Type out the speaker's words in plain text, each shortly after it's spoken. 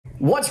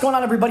What's going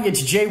on, everybody?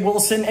 It's Jay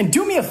Wilson, and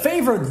do me a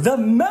favor, the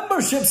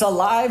membership's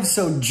alive,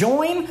 so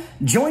join,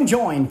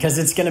 because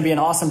it's going to be an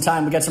awesome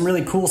time. We got some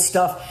really cool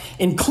stuff,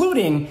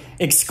 including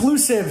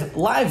exclusive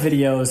live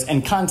videos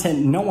and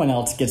content no one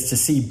else gets to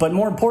see. But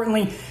more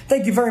importantly,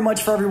 thank you very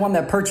much for everyone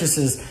that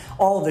purchases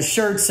all of the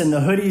shirts and the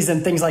hoodies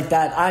and things like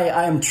that.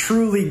 I am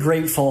truly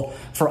grateful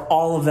for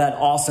all of that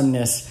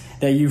awesomeness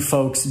that you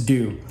folks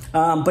do.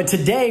 But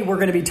today we're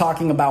going to be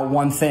talking about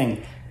one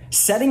thing: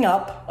 setting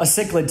up a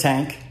cichlid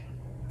tank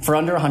for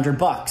under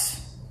 $100.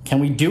 Can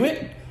we do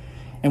it?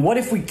 And what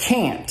if we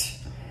can't?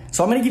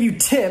 So I'm gonna give you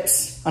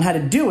tips on how to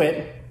do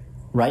it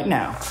right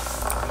now.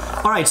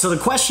 All right, so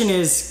the question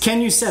is, can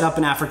you set up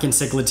an African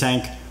cichlid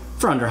tank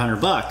for under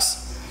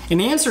 $100? And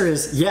the answer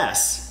is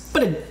yes,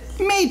 but it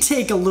may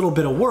take a little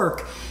bit of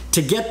work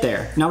to get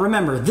there. Now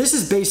remember, this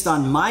is based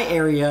on my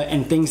area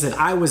and things that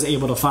I was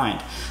able to find.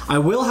 I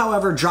will,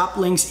 however, drop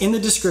links in the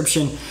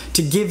description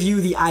to give you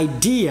the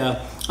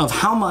idea of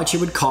how much it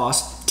would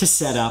cost to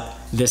set up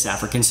this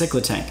African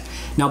cichlid tank.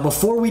 Now,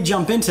 before we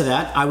jump into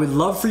that, I would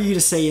love for you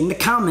to say in the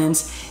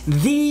comments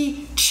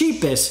the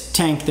cheapest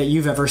tank that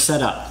you've ever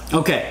set up.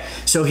 Okay,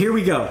 so here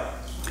we go.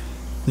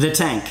 The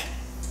tank.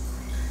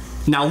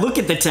 Now look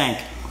at the tank.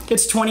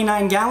 It's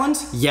 29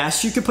 gallons.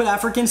 Yes, you could put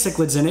African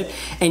cichlids in it.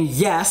 And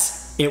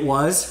yes, it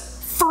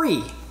was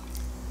free.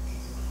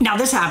 Now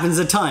this happens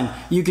a ton.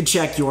 You could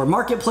check your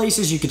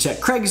marketplaces, you could check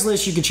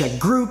Craigslist, you could check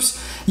groups.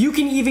 You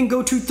can even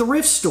go to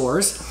thrift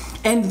stores,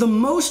 and the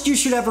most you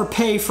should ever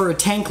pay for a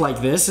tank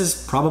like this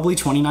is probably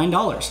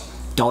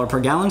 $29. Dollar per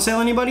gallon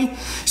sale, anybody?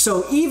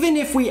 So even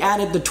if we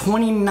added the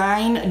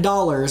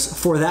 $29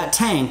 for that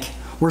tank,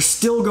 we're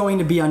still going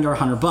to be under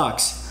 100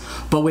 bucks.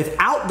 But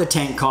without the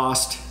tank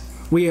cost,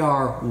 we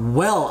are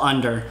well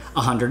under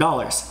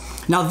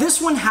 $100. Now this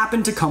one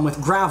happened to come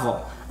with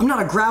gravel. I'm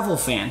not a gravel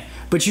fan,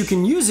 but you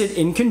can use it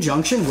in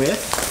conjunction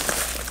with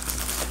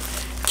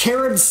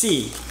Carib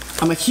Sea.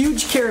 I'm a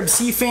huge Carib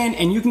Sea fan,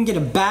 and you can get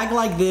a bag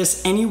like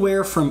this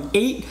anywhere from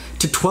 $8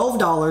 to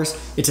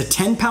 $12. It's a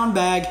 10-pound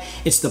bag.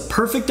 It's the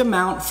perfect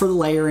amount for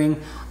layering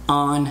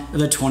on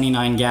the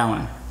 29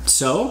 gallon.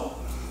 So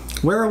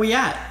where are we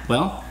at?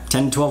 Well,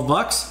 10 to 12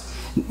 bucks.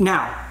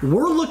 Now,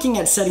 we're looking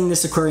at setting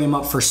this aquarium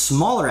up for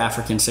smaller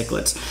African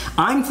cichlids.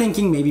 I'm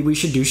thinking maybe we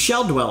should do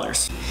shell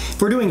dwellers.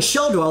 If we're doing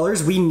shell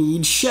dwellers, we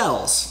need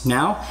shells.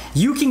 Now,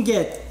 you can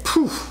get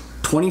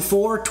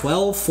 24,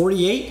 12,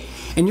 48,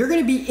 and you're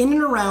gonna be in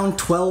and around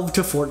 $12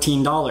 to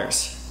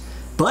 $14.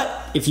 But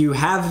if you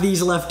have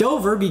these left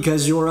over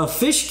because you're a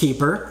fish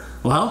keeper,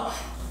 well,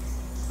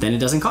 then it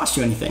doesn't cost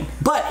you anything.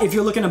 But if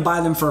you're looking to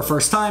buy them for a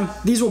first time,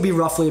 these will be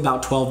roughly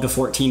about $12 to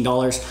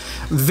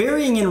 $14,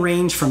 varying in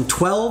range from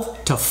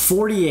 12 to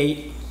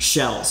 48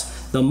 shells.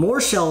 The more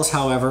shells,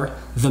 however,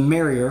 the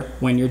merrier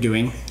when you're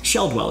doing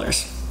shell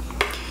dwellers.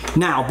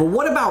 Now, but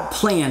what about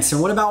plants, and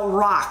what about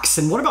rocks,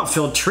 and what about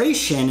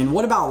filtration, and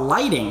what about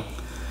lighting?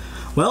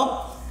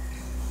 Well,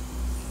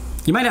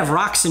 you might have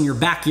rocks in your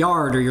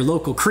backyard or your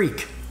local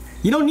creek.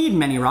 You don't need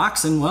many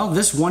rocks, and well,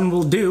 this one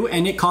will do,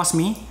 and it cost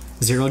me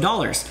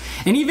 $0.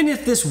 And even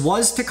if this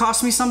was to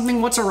cost me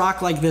something, what's a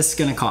rock like this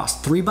gonna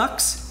cost?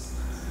 $3?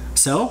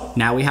 So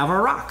now we have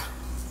our rock.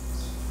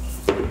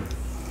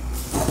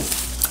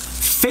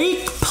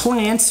 Fake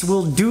plants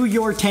will do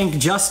your tank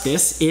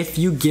justice if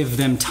you give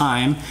them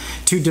time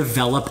to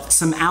develop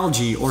some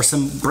algae or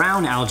some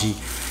brown algae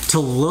to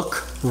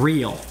look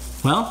real.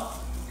 Well,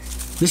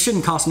 this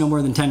shouldn't cost no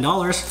more than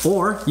 $10,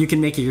 or you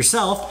can make it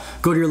yourself.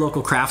 Go to your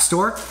local craft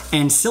store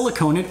and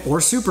silicone it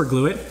or super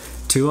glue it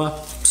to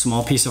a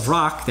small piece of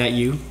rock that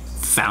you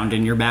found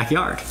in your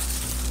backyard.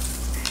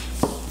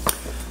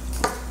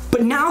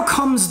 But now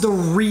comes the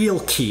real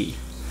key.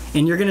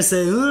 And you're gonna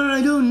say, oh,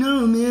 I don't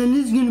know, man,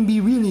 this is gonna be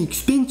really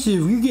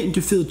expensive. You're getting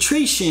to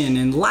filtration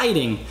and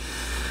lighting.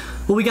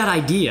 Well, we got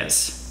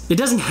ideas. It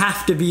doesn't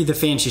have to be the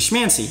fancy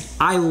schmancy.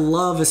 I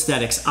love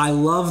aesthetics. I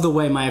love the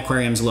way my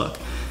aquariums look.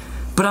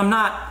 But I'm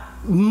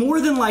not,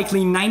 more than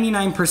likely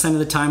 99% of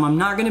the time, I'm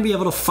not gonna be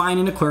able to find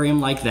an aquarium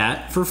like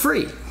that for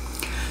free.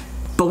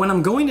 But when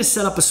I'm going to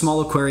set up a small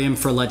aquarium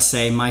for, let's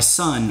say, my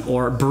son,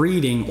 or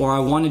breeding, or I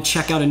want to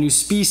check out a new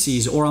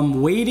species, or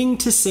I'm waiting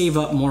to save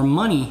up more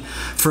money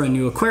for a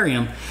new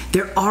aquarium,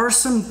 there are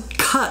some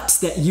cuts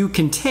that you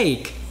can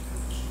take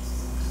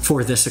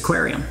for this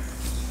aquarium.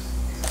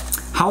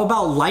 How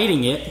about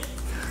lighting it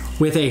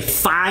with a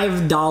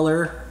 $5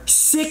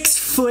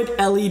 6-foot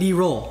LED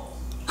roll?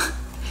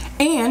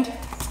 And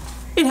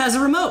it has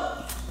a remote.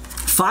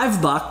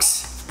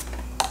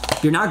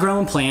 $5. You're not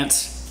growing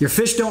plants. Your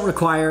fish don't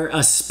require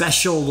a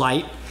special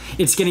light.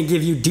 It's gonna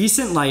give you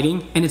decent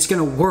lighting, and it's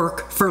gonna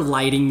work for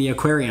lighting the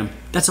aquarium.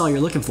 That's all you're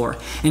looking for.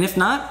 And if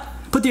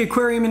not, put the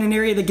aquarium in an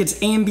area that gets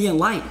ambient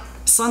light,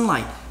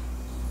 sunlight.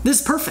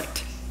 This is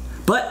perfect.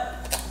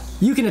 But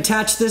you can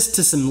attach this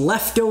to some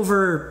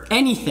leftover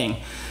anything.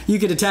 You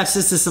could attach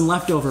this to some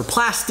leftover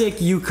plastic.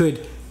 You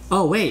could,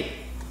 oh wait,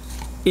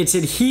 it's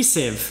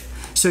adhesive.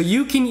 So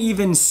you can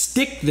even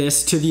stick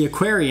this to the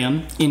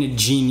aquarium in a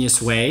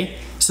genius way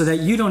so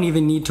that you don't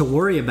even need to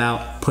worry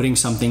about putting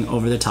something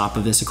over the top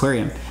of this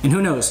aquarium. And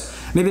who knows,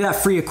 Maybe that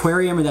free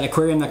aquarium or that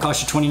aquarium that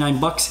cost you 29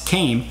 bucks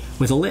came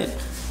with a lid.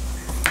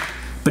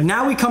 But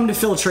now we come to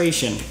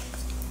filtration.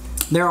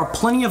 There are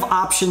plenty of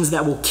options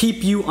that will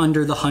keep you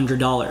under the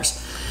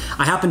 $100.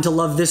 I happen to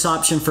love this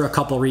option for a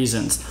couple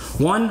reasons.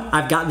 One,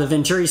 I've got the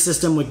Venturi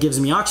system, which gives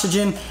me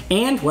oxygen,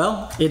 and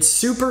well, it's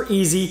super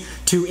easy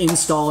to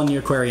install in the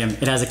aquarium.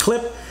 It has a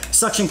clip,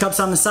 suction cups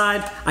on the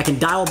side, I can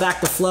dial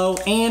back the flow,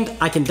 and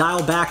I can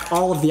dial back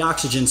all of the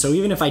oxygen. So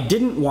even if I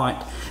didn't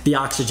want the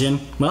oxygen,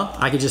 well,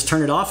 I could just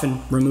turn it off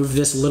and remove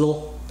this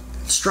little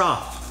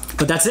straw.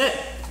 But that's it.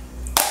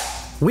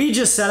 We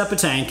just set up a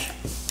tank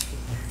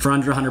for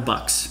under 100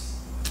 bucks.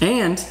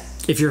 And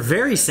if you're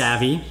very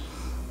savvy,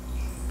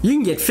 you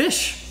can get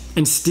fish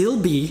and still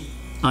be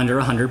under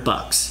 100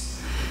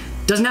 bucks.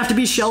 Doesn't have to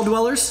be shell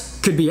dwellers,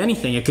 could be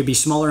anything. It could be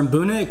smaller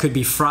mbuna, it could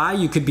be fry,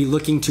 you could be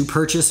looking to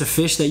purchase a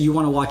fish that you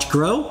want to watch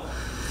grow.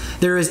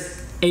 There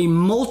is a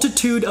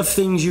multitude of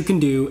things you can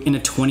do in a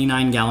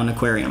 29-gallon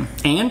aquarium.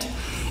 And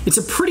it's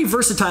a pretty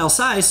versatile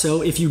size,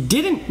 so if you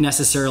didn't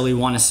necessarily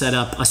want to set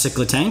up a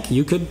cichlid tank,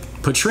 you could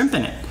put shrimp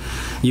in it.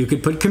 You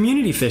could put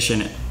community fish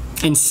in it,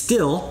 and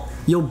still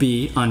you'll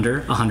be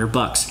under 100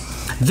 bucks.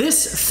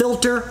 This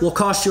filter will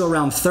cost you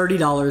around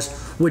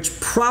 $30, which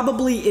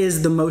probably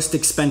is the most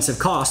expensive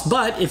cost,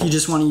 but if you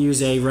just want to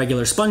use a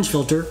regular sponge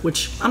filter,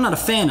 which I'm not a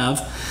fan of,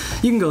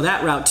 you can go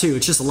that route too.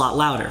 It's just a lot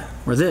louder,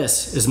 where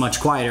this is much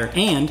quieter,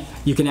 and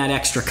you can add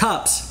extra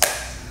cups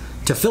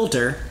to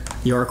filter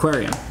your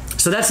aquarium.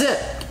 So that's it.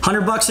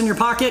 100 bucks in your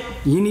pocket,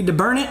 you need to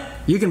burn it,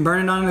 you can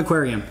burn it on an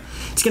aquarium.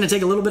 It's gonna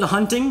take a little bit of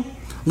hunting,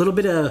 a little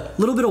bit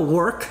of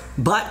work,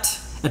 but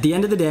at the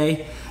end of the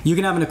day, you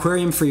can have an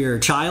aquarium for your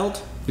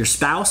child, your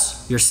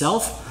spouse,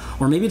 yourself,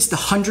 or maybe it's the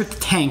 100th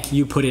tank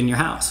you put in your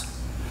house.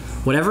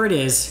 Whatever it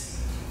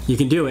is, you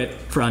can do it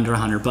for under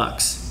 100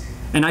 bucks.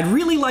 And I'd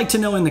really like to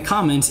know in the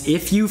comments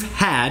if you've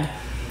had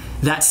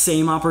that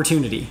same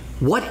opportunity.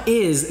 What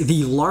is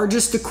the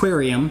largest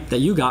aquarium that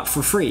you got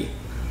for free?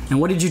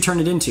 And what did you turn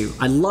it into?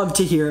 I'd love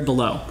to hear it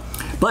below.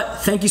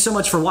 But thank you so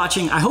much for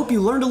watching. I hope you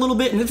learned a little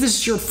bit, and if this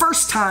is your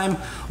first time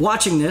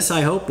watching this,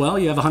 I hope, well,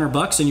 you have 100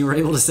 bucks and you were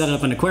able to set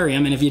up an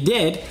aquarium, and if you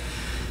did,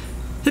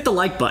 hit the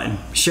like button,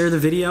 share the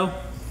video,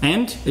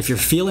 and if you're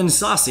feeling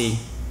saucy,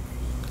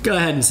 go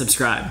ahead and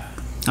subscribe.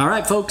 All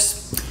right,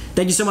 folks,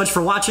 thank you so much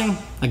for watching.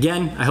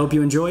 Again, I hope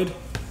you enjoyed.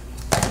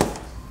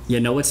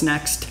 You know what's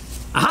next.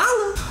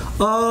 Aha!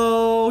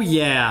 Oh,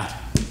 yeah.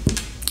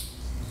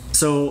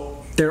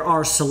 So there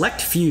are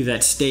select few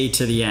that stay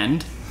to the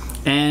end,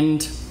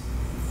 and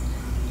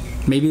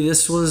maybe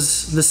this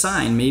was the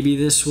sign. Maybe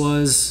this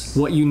was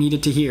what you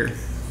needed to hear.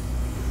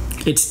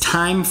 It's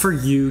time for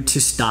you to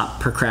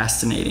stop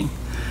procrastinating.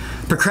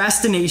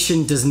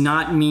 Procrastination does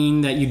not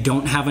mean that you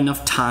don't have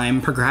enough time.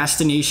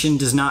 Procrastination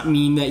does not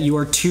mean that you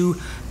are too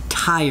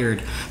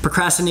tired.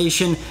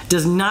 Procrastination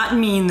does not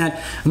mean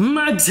that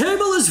my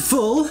table is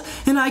full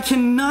and I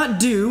cannot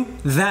do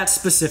that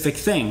specific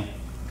thing.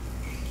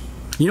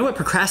 You know what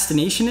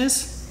procrastination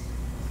is?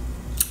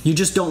 You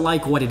just don't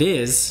like what it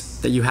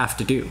is that you have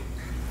to do.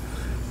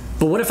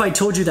 But what if I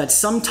told you that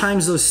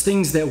sometimes those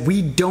things that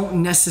we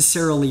don't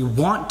necessarily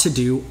want to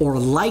do or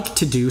like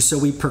to do, so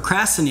we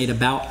procrastinate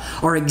about,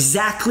 are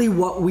exactly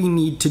what we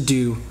need to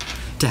do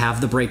to have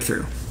the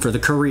breakthrough? For the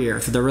career,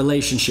 for the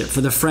relationship,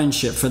 for the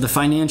friendship, for the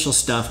financial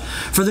stuff,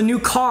 for the new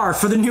car,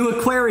 for the new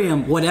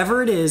aquarium,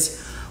 whatever it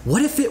is.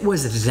 What if it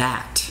was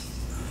that?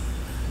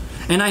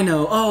 And I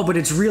know, oh, but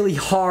it's really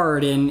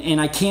hard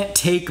and I can't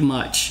take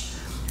much.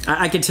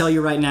 I can tell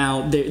you right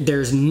now,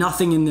 there's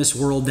nothing in this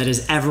world that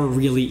is ever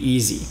really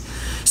easy.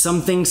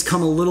 Some things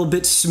come a little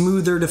bit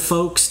smoother to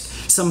folks.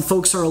 Some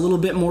folks are a little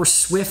bit more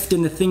swift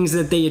in the things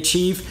that they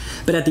achieve.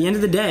 But at the end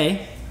of the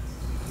day,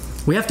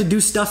 we have to do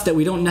stuff that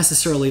we don't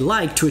necessarily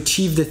like to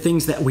achieve the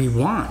things that we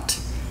want.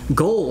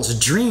 Goals,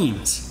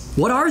 dreams,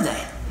 what are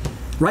they?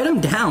 Write them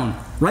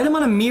down. Write them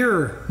on a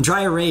mirror,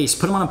 dry erase,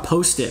 put them on a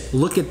Post-it,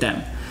 look at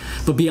them.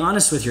 But be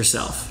honest with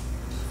yourself.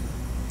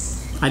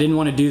 I didn't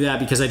want to do that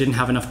because I didn't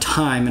have enough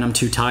time and I'm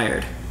too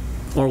tired.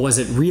 Or was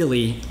it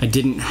really I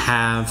didn't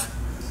have,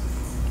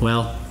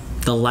 well,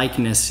 the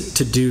likeness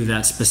to do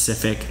that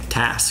specific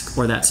task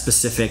or that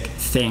specific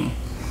thing?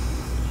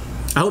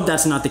 I hope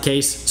that's not the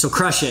case. So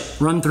crush it,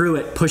 run through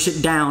it, push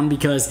it down,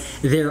 because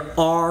there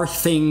are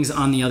things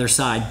on the other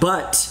side.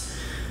 But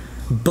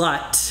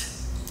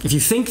if you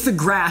think the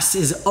grass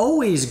is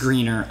always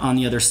greener on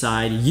the other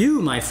side,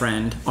 you, my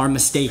friend, are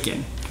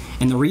mistaken.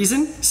 And the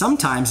reason?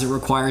 Sometimes it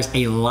requires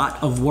a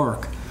lot of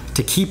work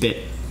to keep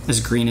it as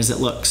green as it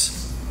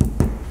looks.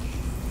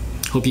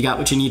 Hope you got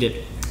what you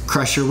needed.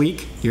 Crush your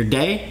week, your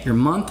day, your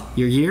month,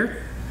 your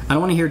year. I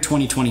don't want to hear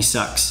 2020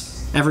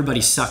 sucks.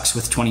 Everybody sucks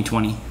with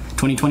 2020.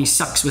 2020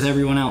 sucks with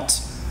everyone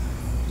else.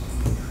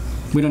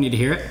 We don't need to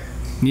hear it.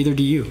 Neither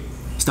do you.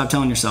 Stop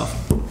telling yourself.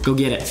 Go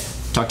get it.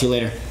 Talk to you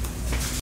later.